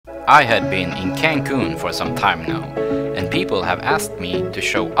I had been in Cancun for some time now, and people have asked me to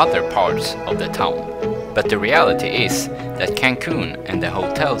show other parts of the town. But the reality is that Cancun and the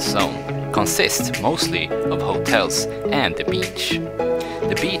hotel zone consists mostly of hotels and the beach.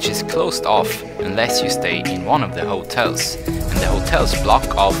 The beach is closed off unless you stay in one of the hotels, and the hotels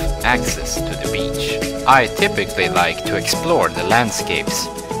block off access to the beach. I typically like to explore the landscapes,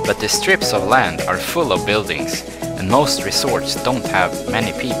 but the strips of land are full of buildings, and most resorts don't have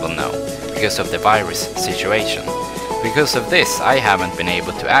many people now because of the virus situation. Because of this, I haven't been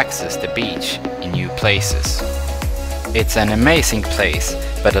able to access the beach in new places. It's an amazing place,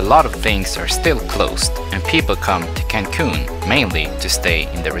 but a lot of things are still closed, and people come to Cancun mainly to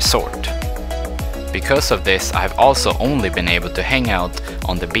stay in the resort. Because of this, I've also only been able to hang out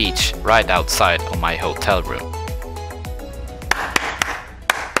on the beach right outside of my hotel room.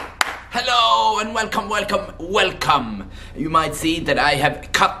 Hello and welcome. You might see that I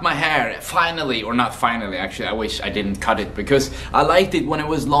have cut my hair finally, or not finally actually, I wish I didn't cut it because I liked it when it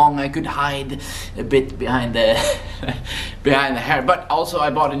was long. I could hide a bit behind the behind the hair, but also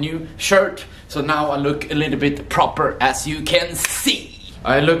I bought a new shirt, so now I look a little bit proper, as you can see.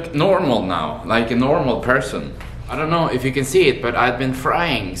 I look normal now, like a normal person. I don't know if you can see it, but I've been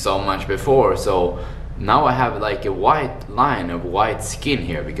frying so much before, so now I have like a white line of white skin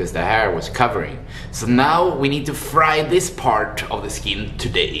here because the hair was covering. So now we need to fry this part of the skin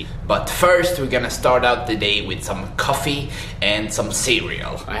today. But first we're gonna start out the day with some coffee and some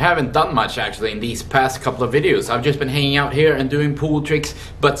cereal. I haven't done much actually in these past couple of videos. I've just been hanging out here and doing pool tricks,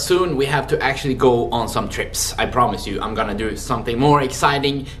 but soon we have to actually go on some trips. I promise you I'm gonna do something more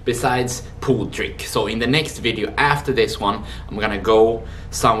exciting besides pool trick. So in the next video after this one, I'm gonna go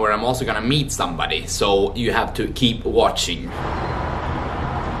somewhere. I'm also gonna meet somebody, so you have to keep watching.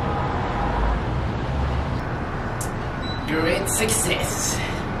 Great success.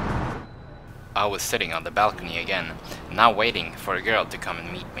 I was sitting on the balcony again, now waiting for a girl to come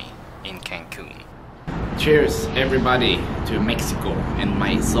and meet me in Cancun. Cheers everybody to Mexico and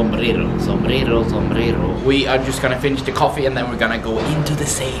my sombrero. We are just gonna finish the coffee and then we're gonna go into the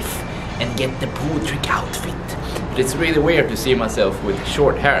safe and get the pool trick outfit. But it's really weird to see myself with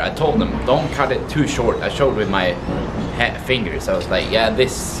short hair. I told them don't cut it too short. I showed with my fingers. I was like, yeah,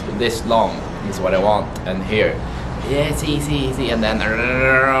 this long is what I want. And here, yeah, see, and then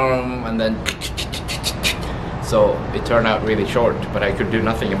so it turned out really short, but I could do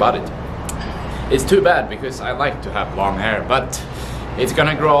nothing about it. It's too bad because I like to have long hair, but it's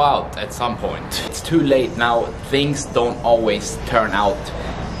gonna grow out at some point. It's too late now. Things don't always turn out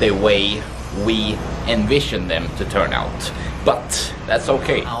the way we envision them to turn out, but that's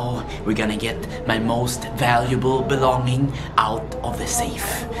okay. Now we're gonna get my most valuable belonging out of the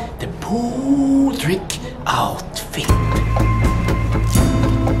safe, the pool trick outfit.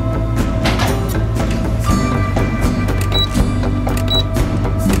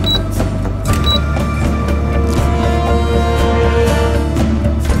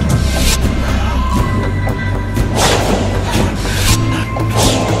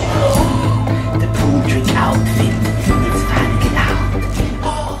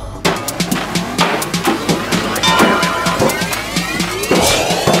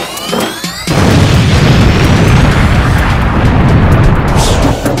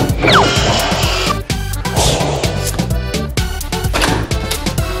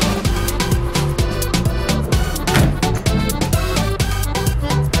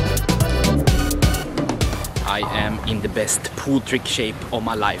 I am in the best pool trick shape of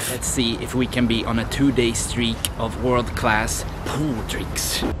my life. Let's see if we can be on a 2-day streak of world-class pool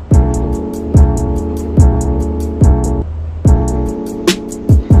tricks.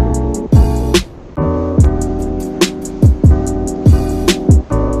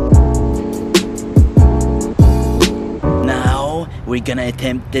 Now we're gonna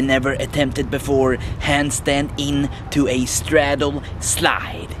attempt the never attempted before handstand in to a straddle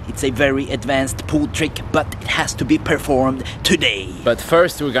slide. It's a very advanced pool trick, but it has to be performed today. But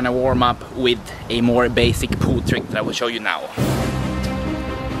first we're gonna warm up with a more basic pool trick that I will show you now.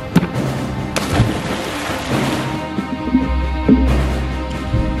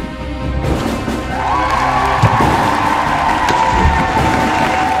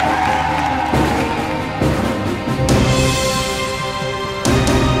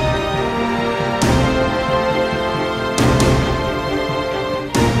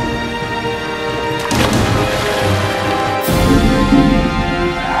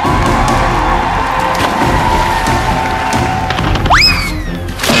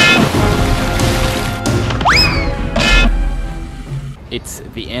 It's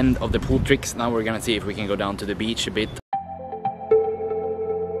the end of the pool tricks. Now we're gonna see if we can go down to the beach a bit.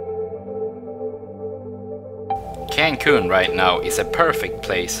 Cancun right now is a perfect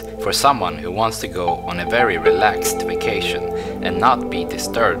place for someone who wants to go on a very relaxed vacation and not be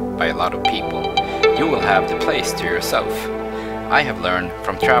disturbed by a lot of people. You will have the place to yourself. I have learned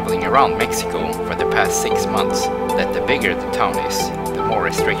from traveling around Mexico for the past 6 months that the bigger the town is, the more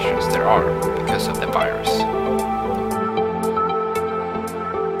restrictions there are because of the virus.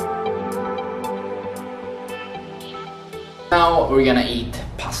 Now we're gonna eat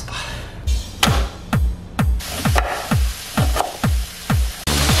pasta.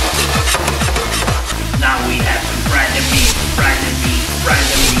 Now we have to fry the meat, fry the meat, fry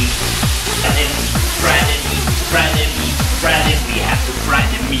the meat, fry the meat, fry the meat, fry the meat, fry the meat. We have to fry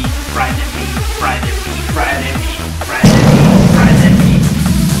the meat, fry the meat, fry the meat, fry the meat, fry the meat, fry the meat.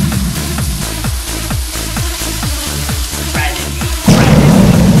 Fry the meat,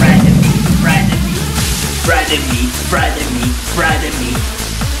 fry the meat, fry the meat, fry the meat, fry the meat, fry the meat.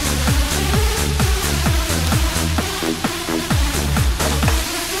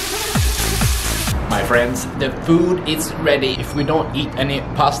 My friends, the food is ready. If we don't eat any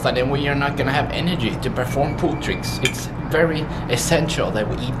pasta, then we are not gonna have energy to perform pool tricks. It's very essential that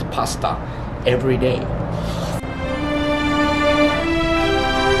we eat the pasta every day.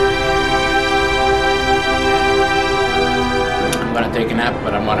 I'm gonna take a nap,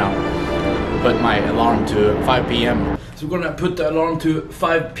 but I'm gonna put my alarm to 5 p.m. So we're gonna put the alarm to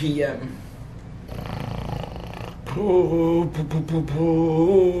 5 p.m. Pool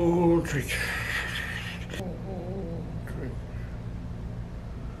trick.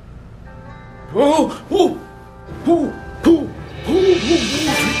 Oh, oh, oh, oh,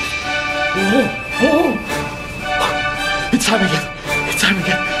 oh, it's time again. It's time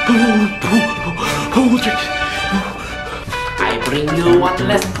again. Pool trick. I bring you one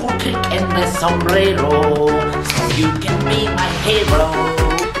less pool trick and the sombrero, so you can be my hero.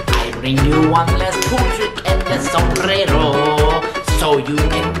 I bring you one less pool trick and the sombrero, so you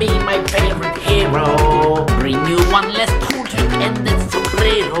can be my favorite hero. Bring you one less pool trick and the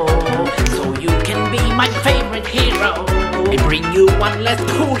sombrero, so you can be my favorite hero. I bring you one less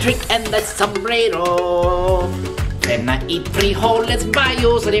pool trick and the sombrero. When I eat frijoles,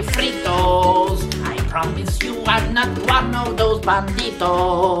 bayos, refritos, I promise you I'm not one of those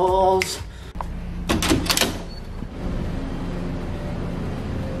banditos.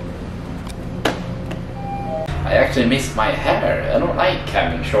 I actually missed my hair. I don't like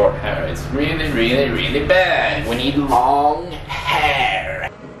having short hair. It's really, really, really bad. We need long hair.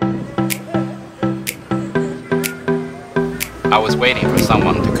 I was waiting for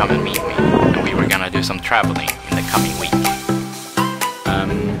someone to come and meet me, and we were gonna do some traveling in the coming week.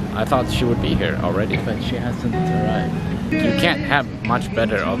 I thought she would be here already, but she hasn't arrived. You can't have much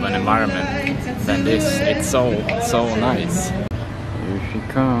better of an environment than this. It's so nice. Here she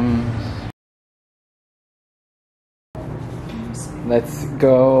comes. Let's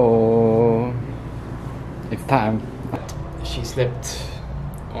go. It's time. She slept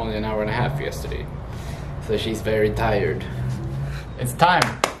only an hour and a half yesterday, so she's very tired. It's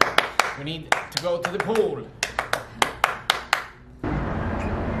time. We need to go to the pool.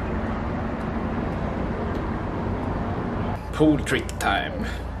 Pool trick time.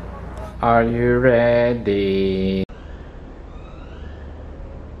 Are you ready?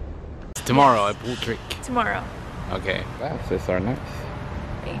 Tomorrow a pool trick. Tomorrow. Okay. Glasses are nice.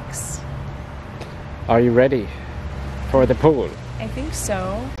 Thanks. Are you ready for the pool? I think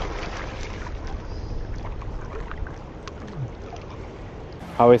so.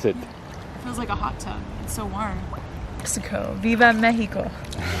 How is it? It feels like a hot tub. It's so warm. Mexico. Viva Mexico.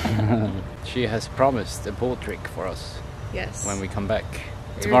 She has promised a pool trick for us. Yes. When we come back.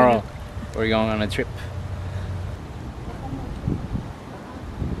 Tomorrow we're going on a trip.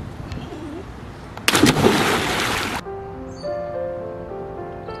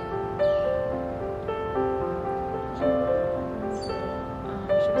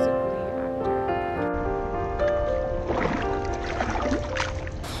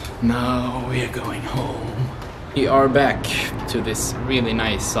 Now we are going home. We are back to this really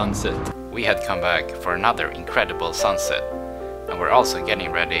nice sunset. We had come back for another incredible sunset, and we're also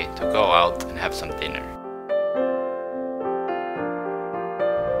getting ready to go out and have some dinner.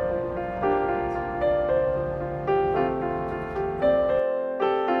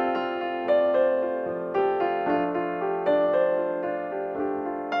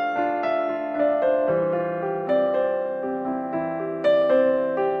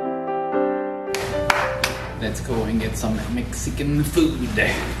 Let's go and get some Mexican food.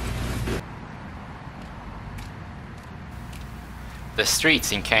 The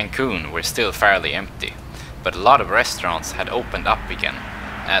streets in Cancun were still fairly empty, but a lot of restaurants had opened up again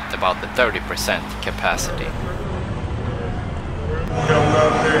at about the 30% capacity.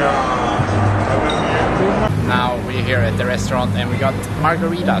 Now we're here at the restaurant and we got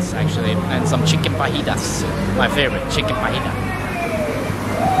margaritas actually and some chicken fajitas. My favorite, chicken fajita.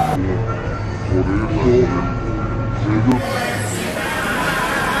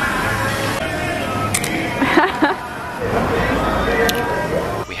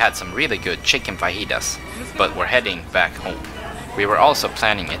 We had some really good chicken fajitas, but we're heading back home. We were also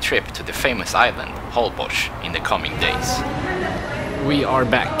planning a trip to the famous island, Holbox, in the coming days. We are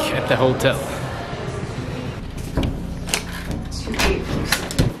back at the hotel.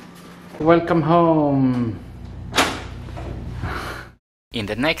 Welcome home! In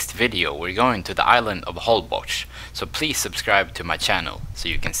the next video we're going to the island of Holbox, so please subscribe to my channel so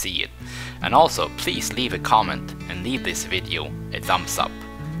you can see it. And also please leave a comment and leave this video a thumbs up.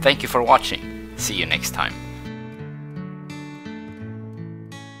 Thank you for watching, see you next time.